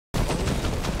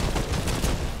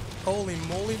Holy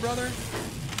moly, brother.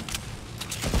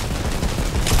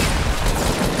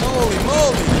 Holy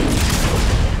moly.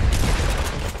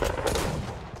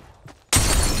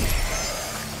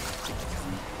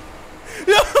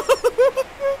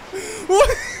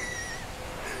 What?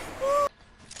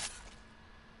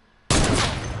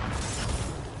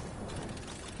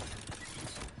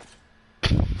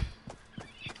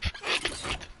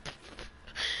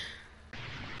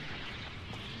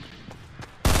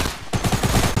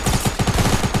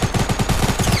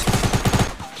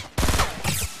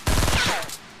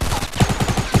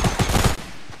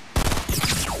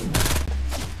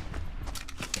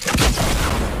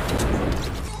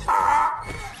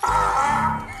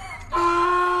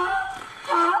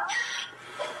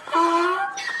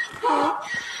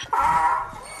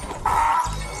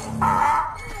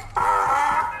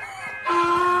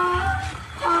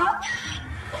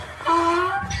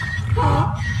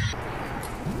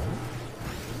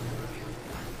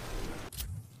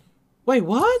 Wait,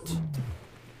 what?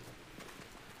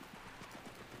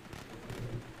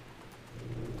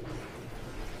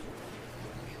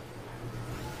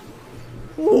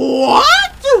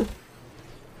 What?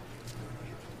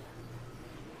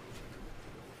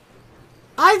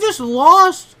 I just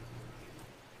lost.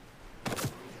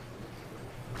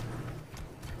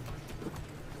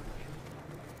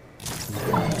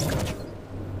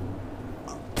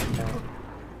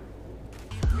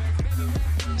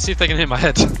 See if they can hit my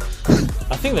head.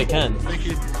 I think they can.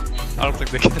 I don't think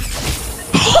they can.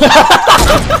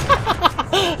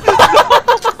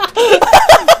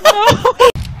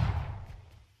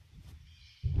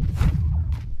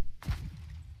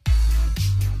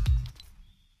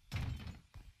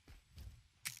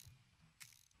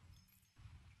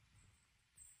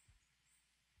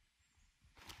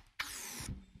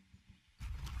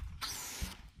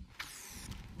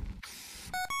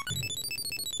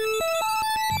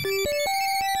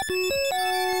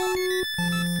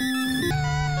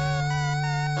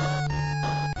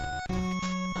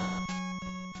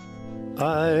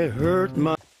 I hurt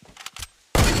my...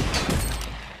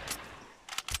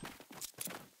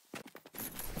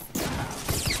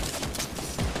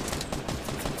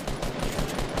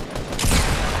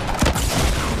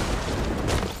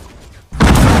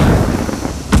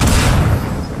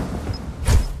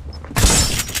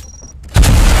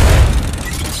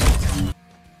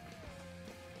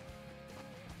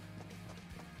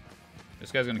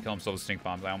 This guy's gonna kill himself with stink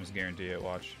bombs. I almost guarantee it.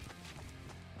 Watch.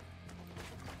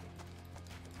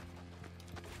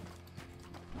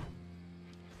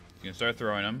 You can start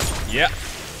throwing them. Yeah.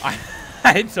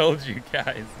 I told you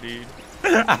guys, dude.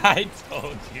 I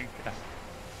told you guys.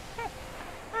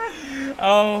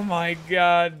 Oh my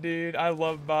god, dude. I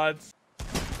love bots.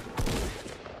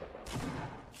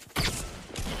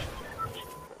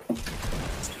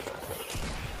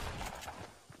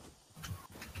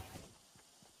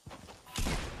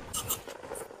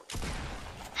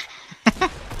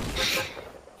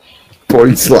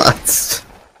 Points, lads.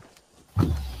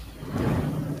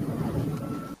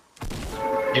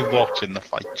 You watching the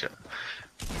fight, Jim?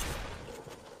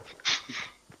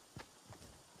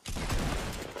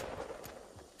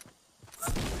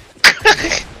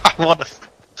 I wanna.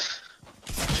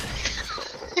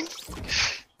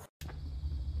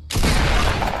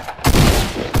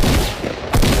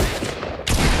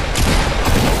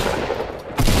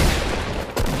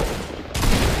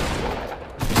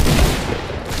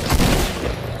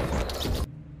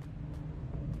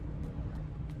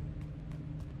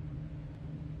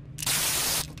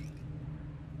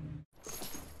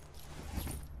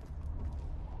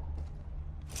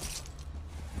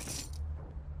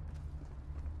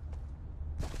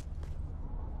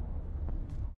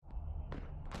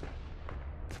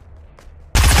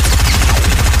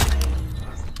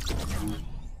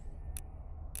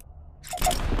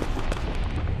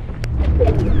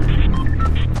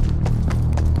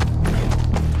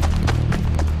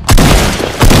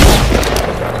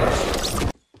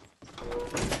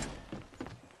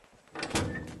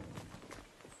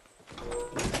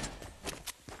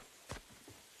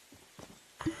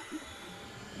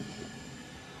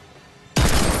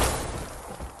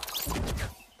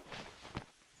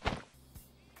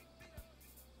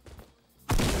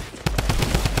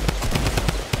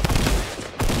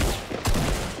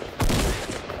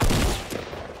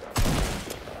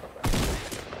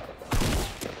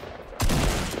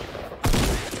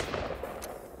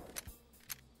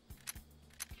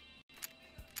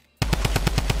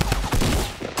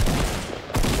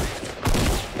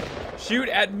 Shoot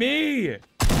at me!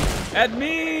 At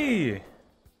me!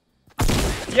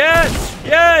 Yes!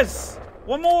 Yes!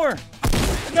 One more!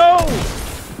 No!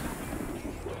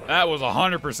 That was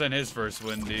 100% his first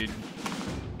win, dude.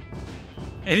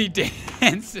 And he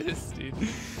dances, dude.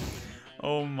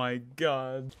 Oh my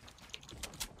god.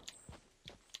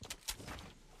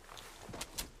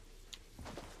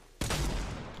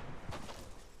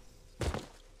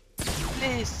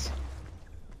 Please.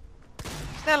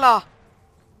 Snälla.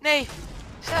 Nej.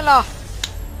 Snälla.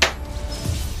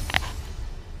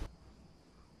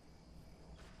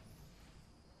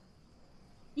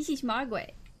 This is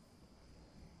Margaret.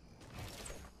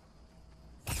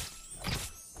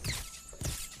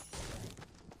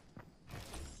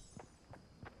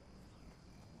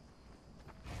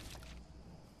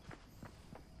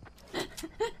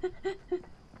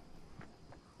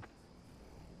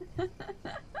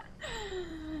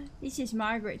 This is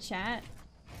Margaret, chat.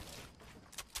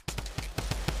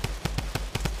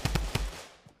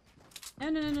 No,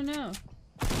 no, no, no, no.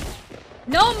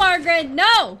 No, Margaret,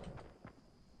 no!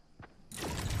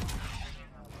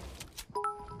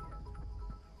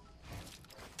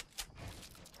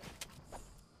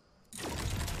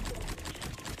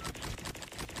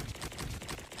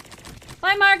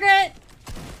 Bye, Margaret!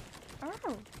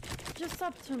 Oh, just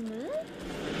up to me?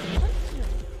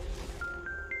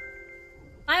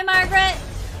 Bye, Margaret!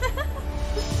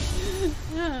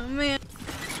 Oh, man.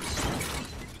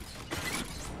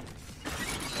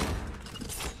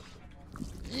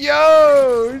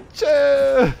 Yo,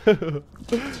 chill.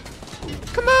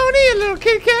 Come on in, little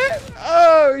kitty cat.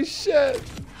 Oh shit.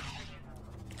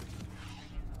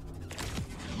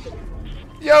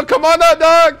 Yo, come on up,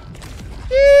 dog.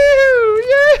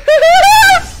 Yes.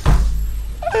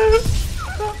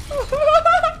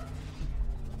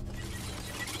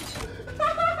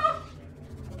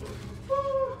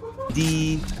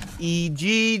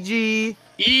 D-E-G-G.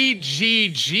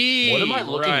 EGG. What am I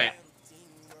looking at?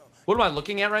 What am I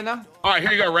looking at right now? All right,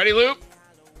 here you go. Ready, Luke?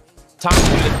 Time to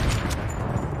do it.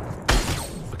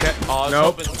 Okay.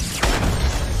 Nope.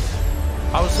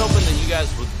 I was hoping that you guys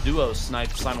would duo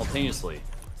snipe simultaneously.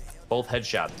 Both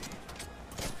headshot.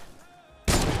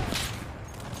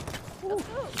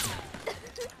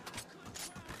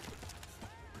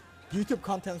 YouTube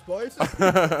contents, boys.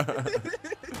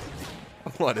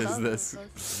 What is this?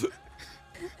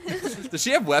 Does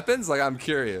she have weapons? Like, I'm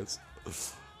curious. Okay,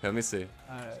 let me see.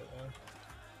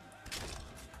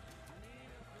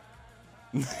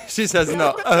 She says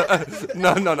no.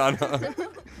 No, no, no, no. Oh,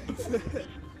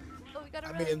 we gotta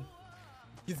I run. mean,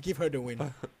 just give her the win.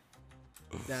 That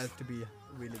has to be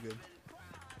really good.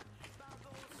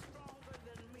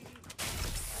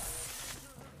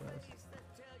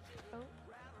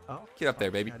 Oh, Get up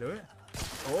there, baby. can I do it?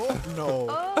 Oh no!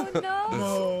 Oh no!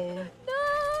 No!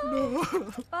 No! No!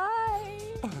 Bye!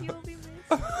 You will be missed.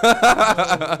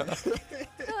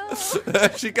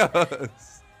 There she goes.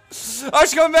 Oh,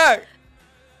 she's coming back.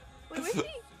 Wait, where's she?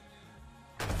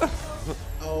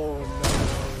 Oh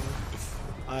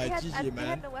no! Alright, GG, I man.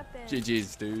 had no weapon.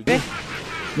 GG's, dude.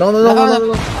 Non, non, non, non, non,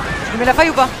 non. Tu mets la faille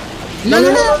ou pas? Non,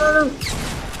 non, non, non, non, non.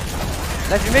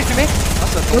 Là, fumez, fumez.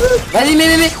 Vas-y,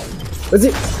 mets.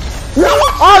 Vas-y.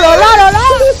 Oh là là là là!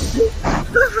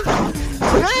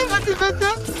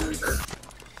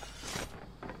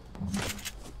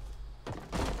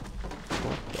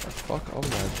 Fuck, oh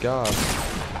my god.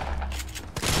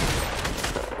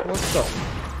 What's up?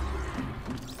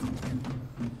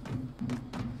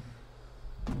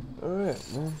 Alright,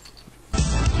 man.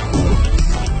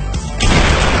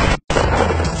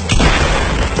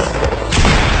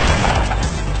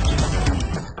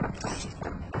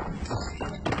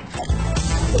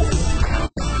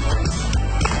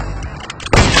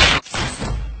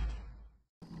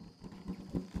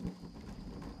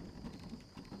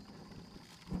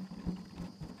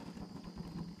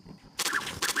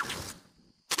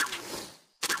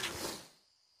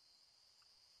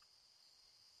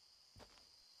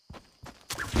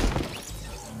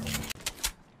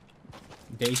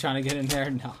 They trying to get in there?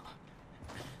 No.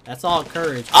 That's all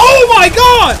courage. Oh my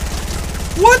god!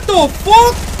 What the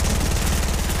fuck?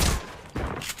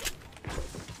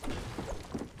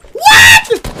 What?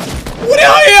 What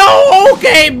are you?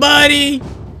 Okay, buddy.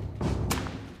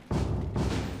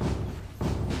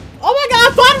 Oh my god,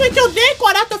 I finally killed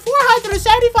Daquan after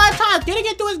 475 times getting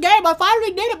into his game. I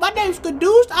finally did it. My name's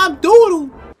Caduce. I'm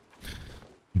Doodle.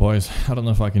 Boys, I don't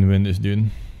know if I can win this, dude.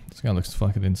 This guy looks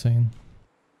fucking insane.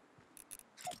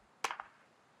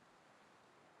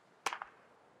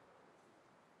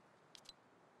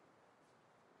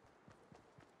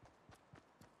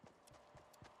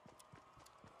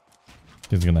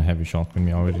 He's gonna heavy shotgun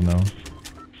me, I already know.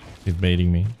 He's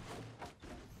baiting me.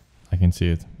 I can see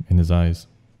it in his eyes.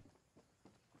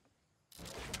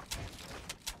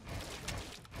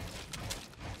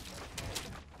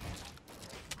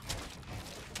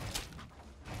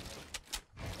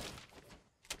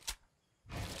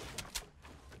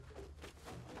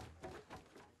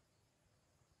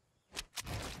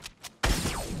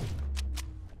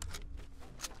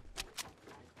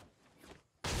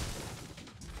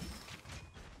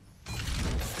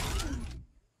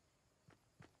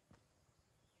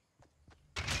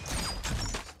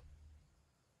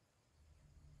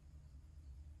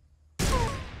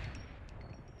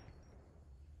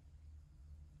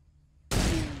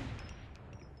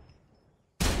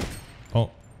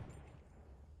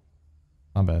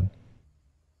 My bad.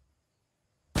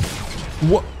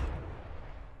 What?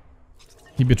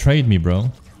 He betrayed me,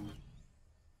 bro.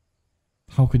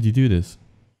 How could you do this?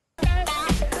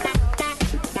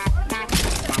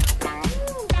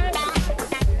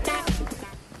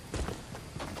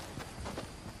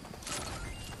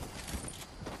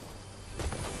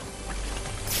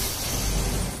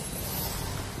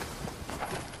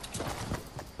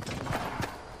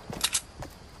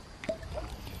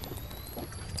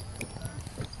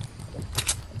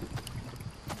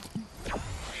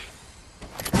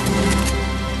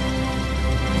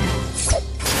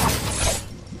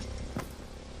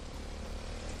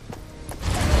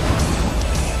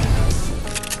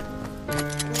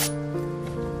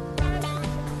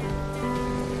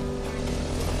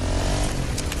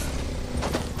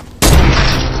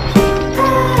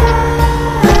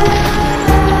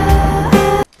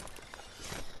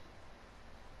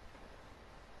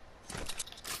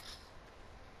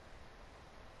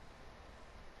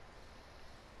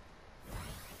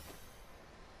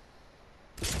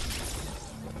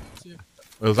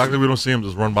 Exactly, we don't see him.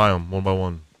 Just run by him one by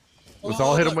one. Let's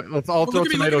all hit him. Let's all throw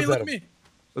tomatoes at him.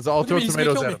 Let's all throw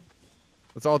tomatoes at him.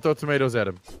 Let's all throw tomatoes at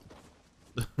him.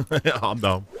 I'm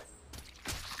down.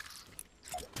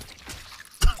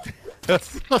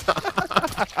 He's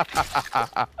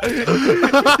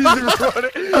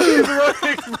running. He's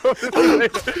running.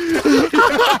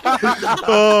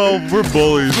 Oh, we're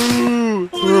bullies.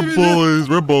 We're bullies.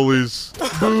 We're bullies.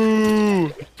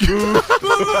 Boo!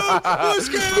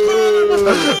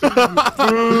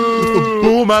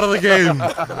 Boom out of the game.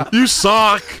 You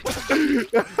suck.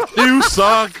 You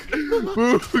suck.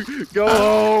 Go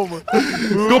home.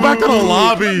 Go back to the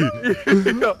lobby.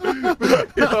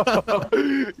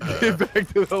 Get back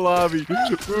to the lobby.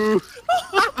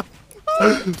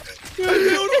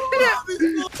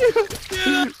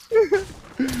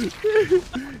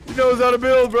 He knows how to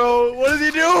build, bro. What is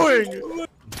he doing?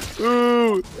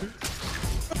 Ooh.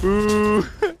 Ooh.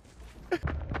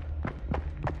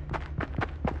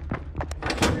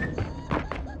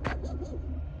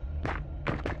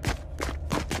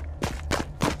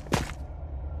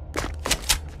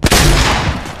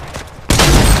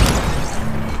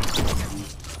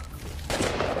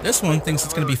 This one thinks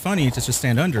it's gonna be funny to just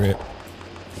stand under it.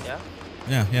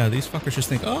 Yeah? Yeah, these fuckers just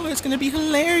think, oh, it's gonna be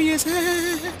hilarious.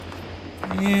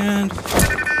 And...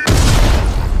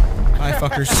 Bye,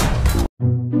 fuckers.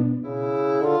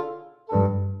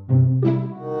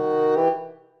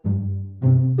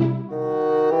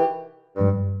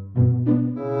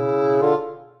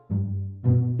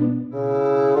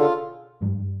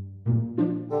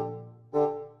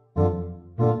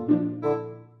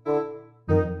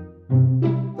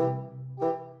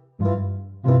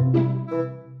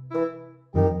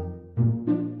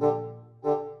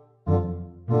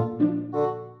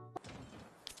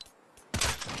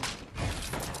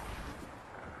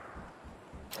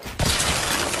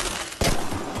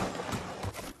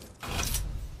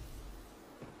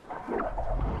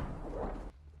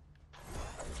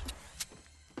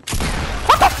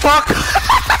 Fuck!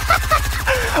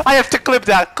 I have to clip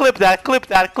that, clip that, clip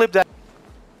that, clip that.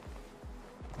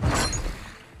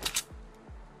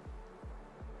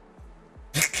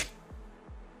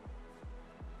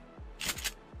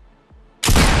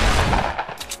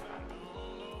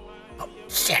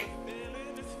 Shit.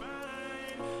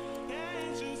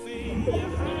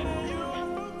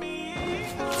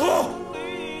 Oh!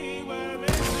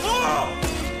 Oh!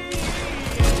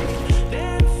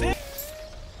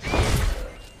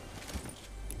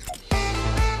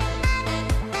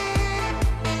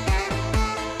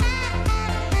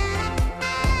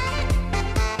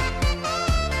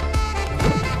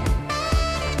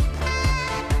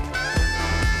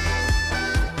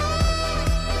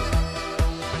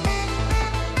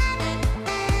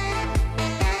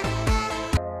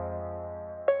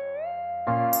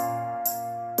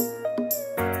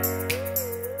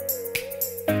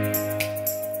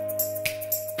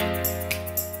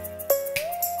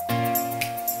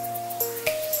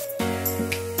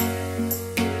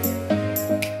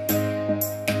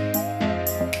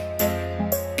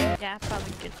 Yeah,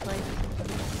 probably good place.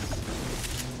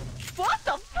 What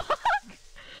the fuck?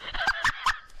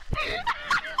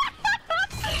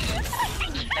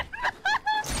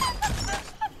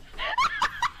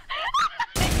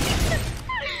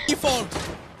 Default.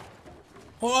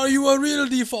 Or are you a real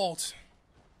default?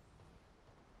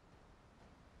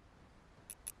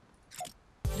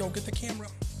 Yo, get the camera.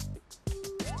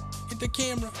 Get the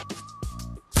camera.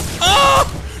 Ah!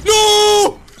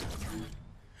 No!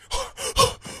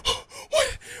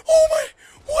 What? Oh my!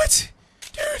 What?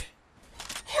 Dude!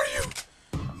 Are you?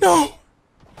 No!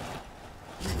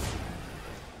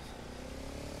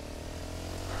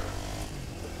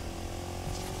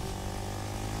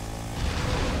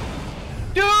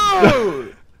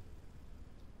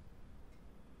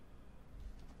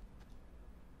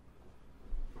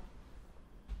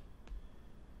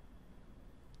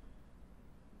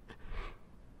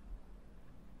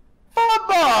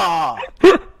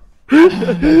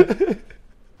 Put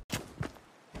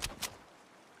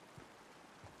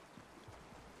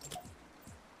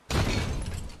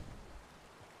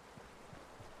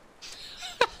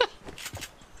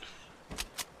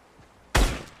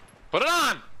it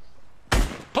on!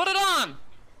 Put it on!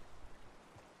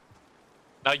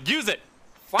 Now use it!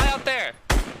 Fly out there!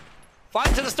 Fly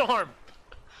into the storm!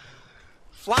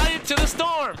 Fly into the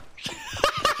storm!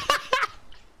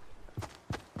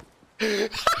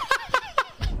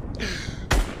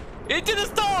 Into the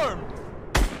storm!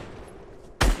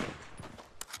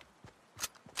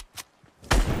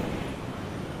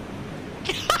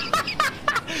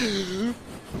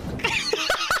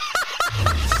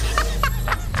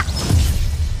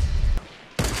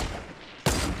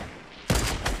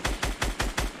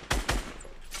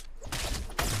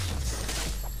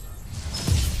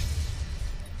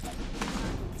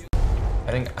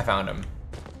 I think I found him.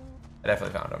 I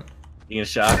definitely found him. You gonna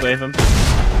shockwave him?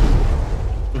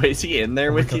 Wait, is he in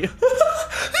there with you? No.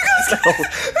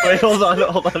 Wait, hold on,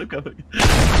 I'm coming.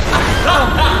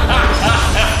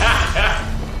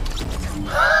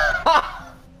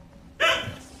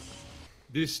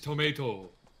 This tomato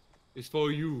is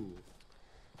for you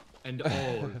and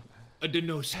all the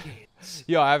no skates.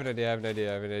 Yo, I have an idea,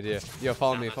 Yo,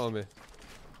 follow me.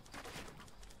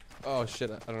 Oh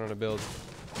shit, I don't know how to build.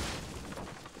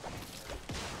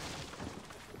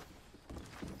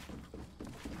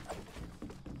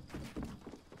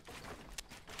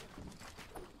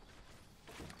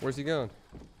 Where's he going?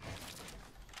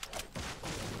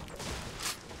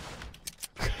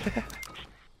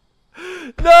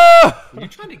 No! Are you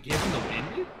trying to give him the win,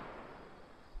 dude?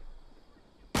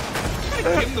 You trying to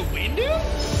give him the win, dude?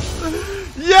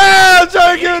 Yeah, I'm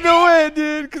trying to give him the win,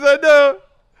 dude, because I know.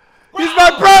 He's my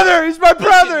brother! He's my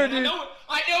brother, dude!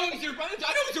 I know he's your brother.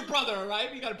 I know he's your brother,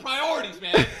 alright? You got priorities,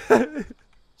 man.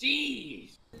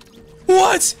 Jeez.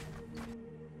 What?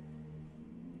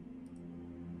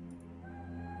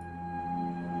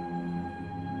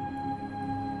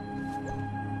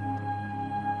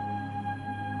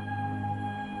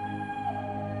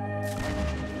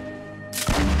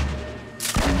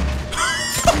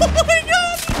 Oh my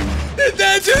god! Did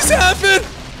that just happen?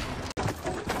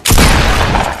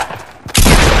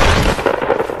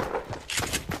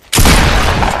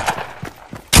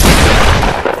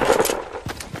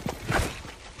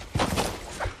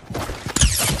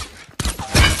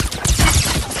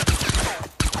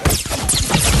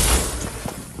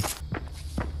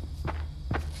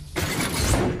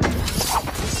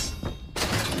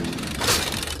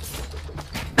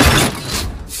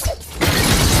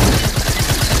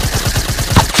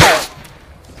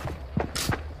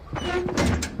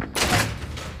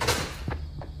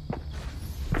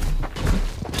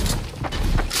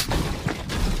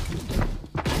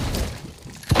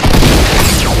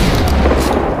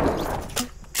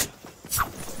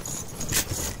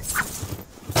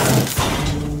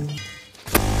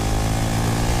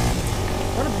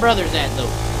 Brothers at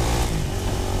though?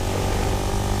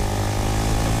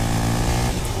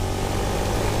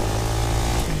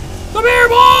 Come here,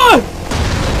 boy!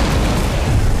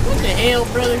 What the hell,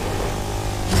 brother?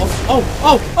 Oh!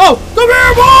 Come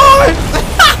here, boy!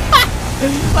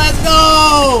 Let's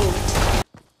go!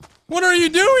 What are you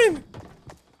doing?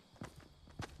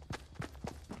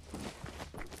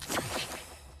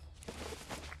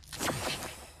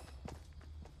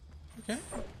 Okay.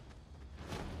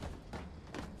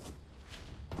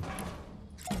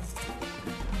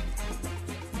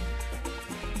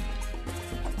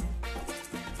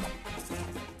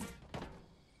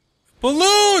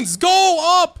 Balloons,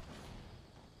 go up!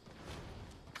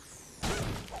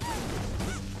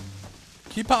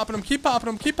 Keep popping them, keep popping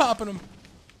them, keep popping them.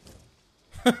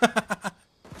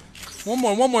 One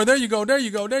more. There you go.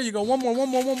 One more.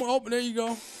 Oh, there you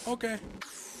go. Okay.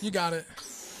 You got it.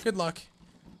 Good luck.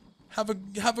 Have a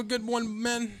good one,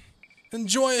 man.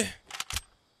 Enjoy.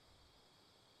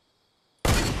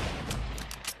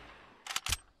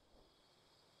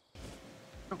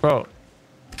 Bro.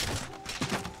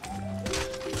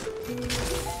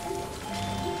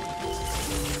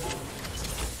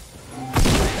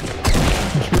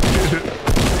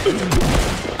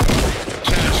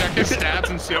 Check his stats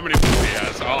and see how many kills he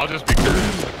has. I'll just be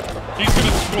curious. He's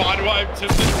gonna squad wipe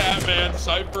Timson, Tatman,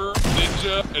 Cypher,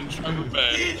 Ninja, and Trevor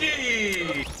Bay.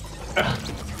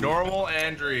 GG! Normal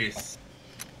Andres.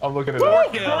 I'm looking at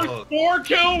First it.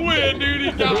 4-kill win, dude.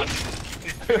 He got.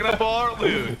 He's picking up all our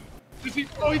loot. He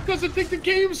doesn't think the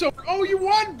game's over. Oh, you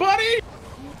won, buddy!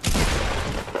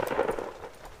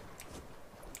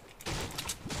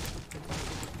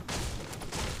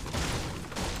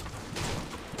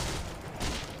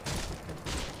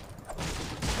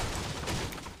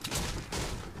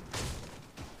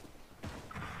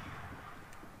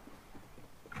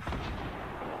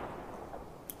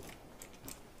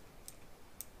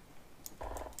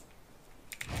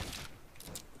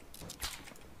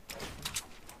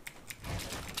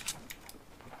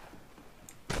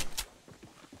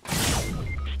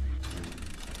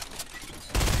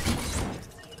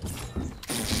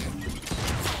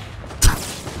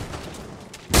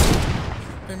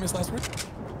 Famous last word.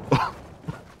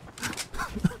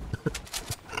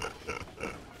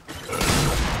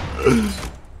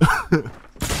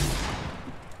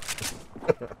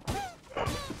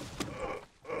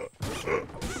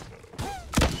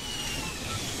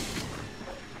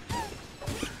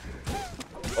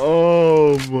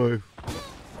 Oh my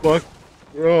fuck,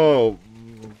 bro.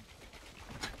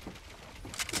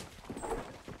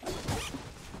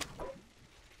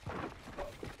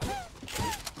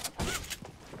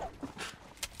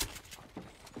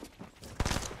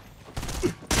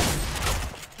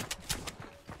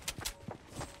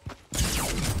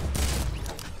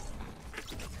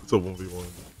 It's a 1v1.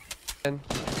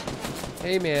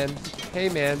 Hey man. Hey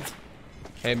man.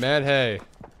 Hey man, hey.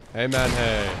 Hey man,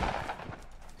 hey.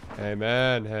 Hey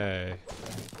man, hey.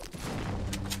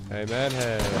 Hey man,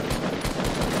 hey.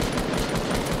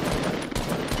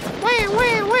 Wait.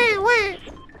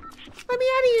 Let me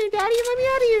out of here, Daddy. Let me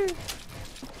out of here.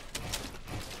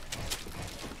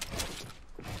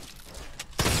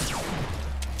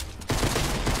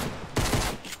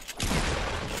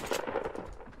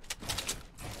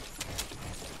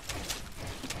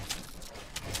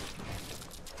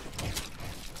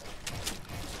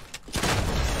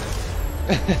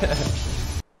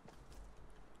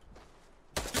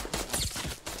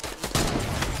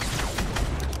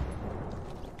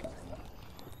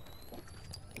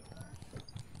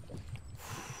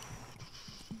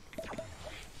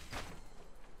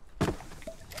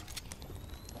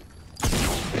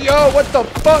 Yo, what the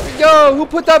fuck? Yo, who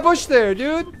put that bush there,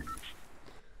 dude?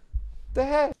 The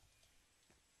heck?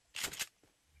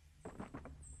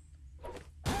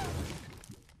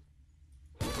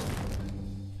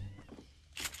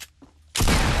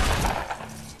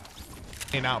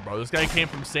 Out, bro. This guy came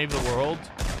from Save the World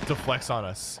to flex on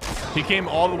us. He came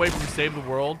all the way from Save the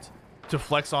World to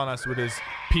flex on us with his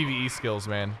PvE skills,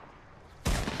 man.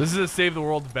 This is a Save the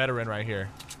World veteran right here.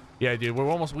 Yeah, dude,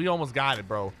 we almost got it,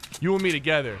 bro. You and me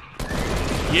together.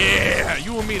 Yeah,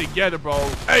 you and me together, bro.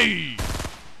 Hey.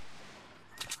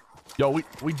 Yo,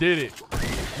 we did it.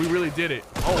 We really did it.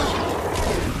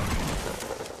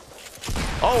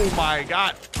 Oh my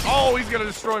God. Oh, he's gonna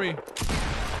destroy me.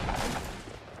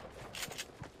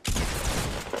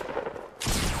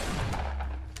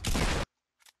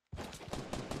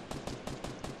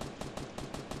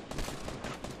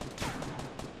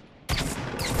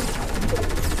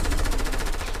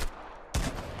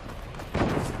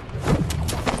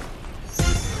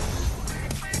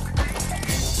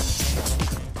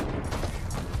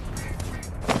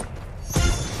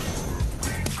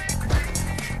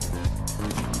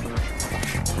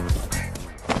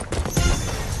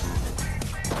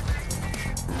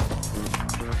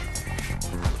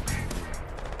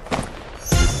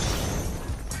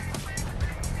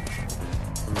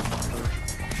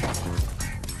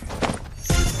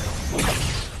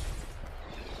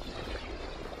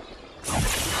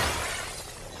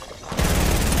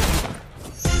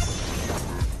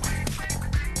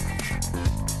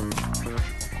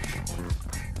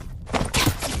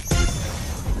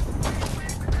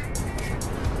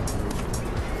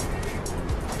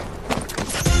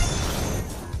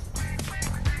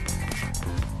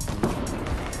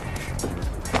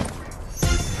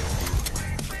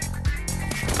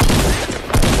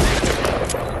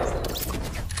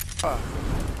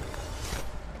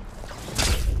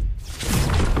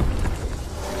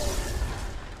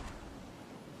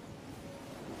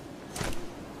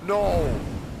 No.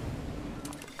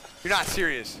 You're not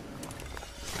serious.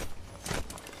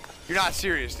 You're not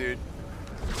serious, dude.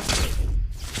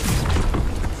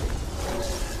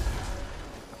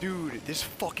 Dude, this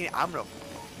fucking, I'm gonna,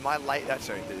 my light, that's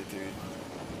right there, dude.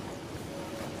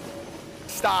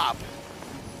 Stop.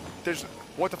 There's,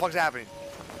 what the fuck's happening?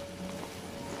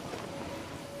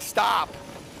 Stop.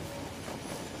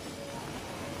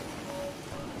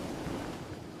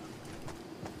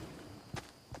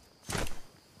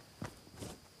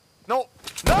 No!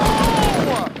 No!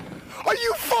 Are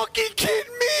you fucking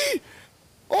kidding me?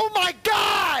 Oh my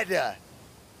God!